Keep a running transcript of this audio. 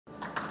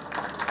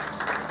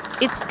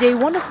It's day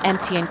one of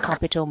MTN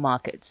Capital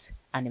Markets,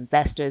 and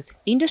investors,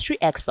 industry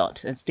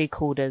experts, and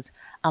stakeholders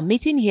are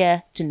meeting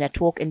here to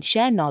network and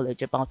share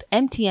knowledge about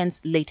MTN's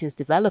latest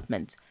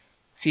developments,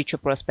 future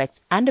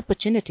prospects, and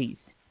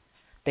opportunities.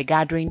 The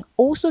gathering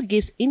also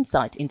gives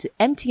insight into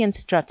MTN's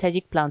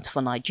strategic plans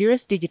for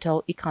Nigeria's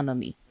digital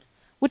economy.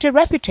 With a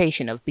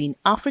reputation of being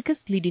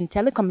Africa's leading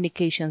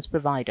telecommunications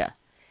provider,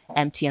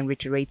 MTN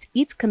reiterates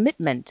its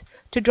commitment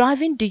to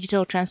driving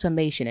digital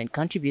transformation and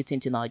contributing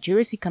to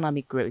Nigeria's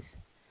economic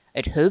growth.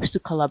 It hopes to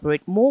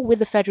collaborate more with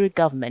the federal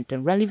government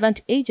and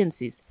relevant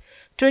agencies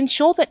to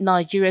ensure that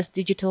Nigeria's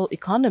digital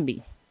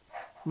economy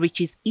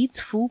reaches its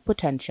full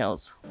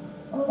potentials.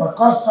 Our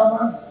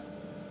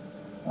customers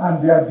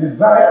and their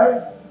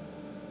desires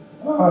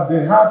are at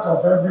the heart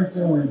of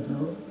everything we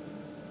do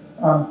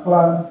and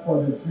plan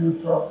for the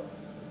future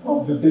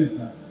of the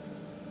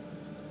business.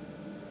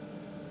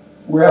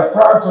 We are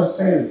proud to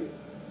say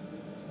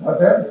that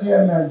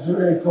MTN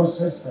Nigeria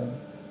ecosystem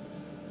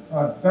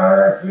has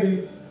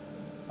directly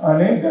and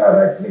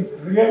indirectly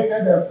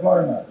created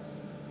employment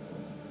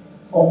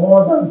for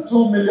more than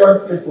 2 million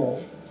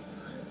people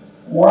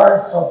while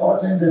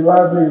supporting the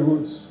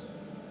livelihoods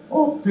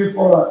of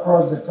people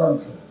across the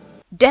country.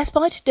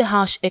 Despite the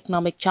harsh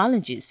economic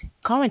challenges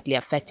currently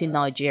affecting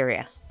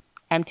Nigeria,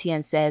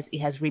 MTN says it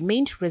has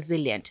remained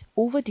resilient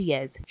over the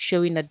years,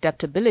 showing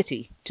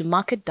adaptability to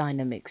market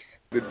dynamics.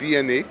 The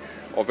DNA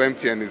of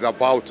MTN is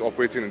about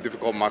operating in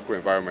difficult macro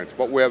environments,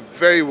 but we are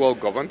very well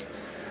governed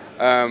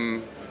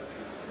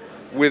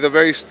with a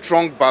very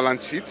strong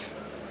balance sheet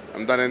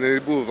that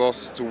enables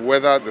us to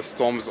weather the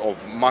storms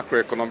of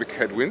macroeconomic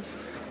headwinds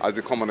as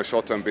they come on a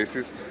short-term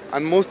basis,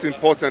 and most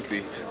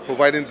importantly,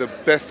 providing the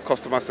best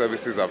customer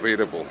services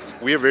available.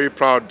 We are very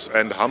proud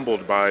and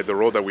humbled by the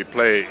role that we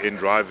play in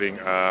driving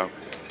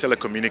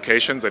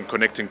telecommunications and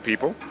connecting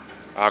people,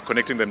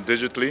 connecting them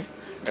digitally,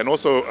 and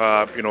also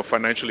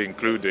financially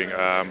including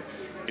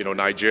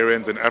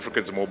Nigerians and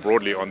Africans more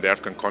broadly on the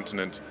African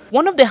continent.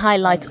 One of the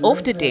highlights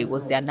of the day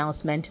was the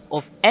announcement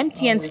of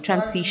MTN's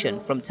transition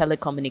from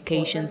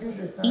telecommunications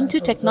into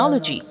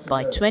technology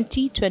by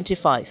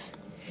 2025.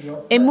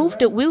 A move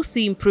that will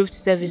see improved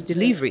service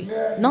delivery,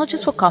 not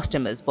just for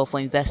customers, but for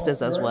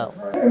investors as well.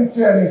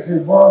 MTN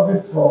is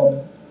evolving from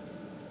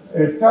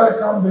a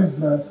telecom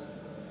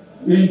business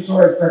into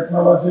a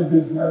technology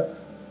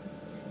business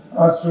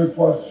as we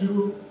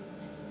pursue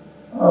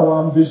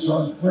our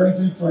Ambition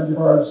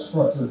 2025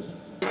 strategy.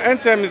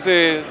 MTN is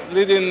a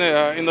leading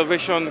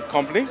innovation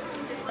company,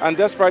 and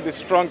despite the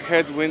strong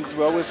headwinds,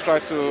 we always try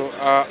to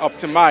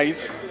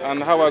optimize on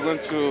how we're going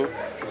to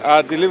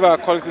deliver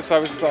quality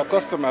services to our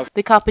customers.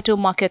 The Capital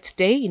Markets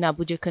Day in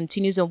Abuja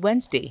continues on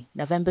Wednesday,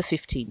 November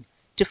 15,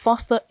 to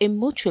foster a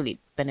mutually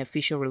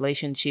beneficial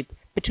relationship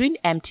between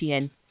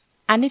MTN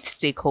and its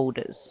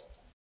stakeholders.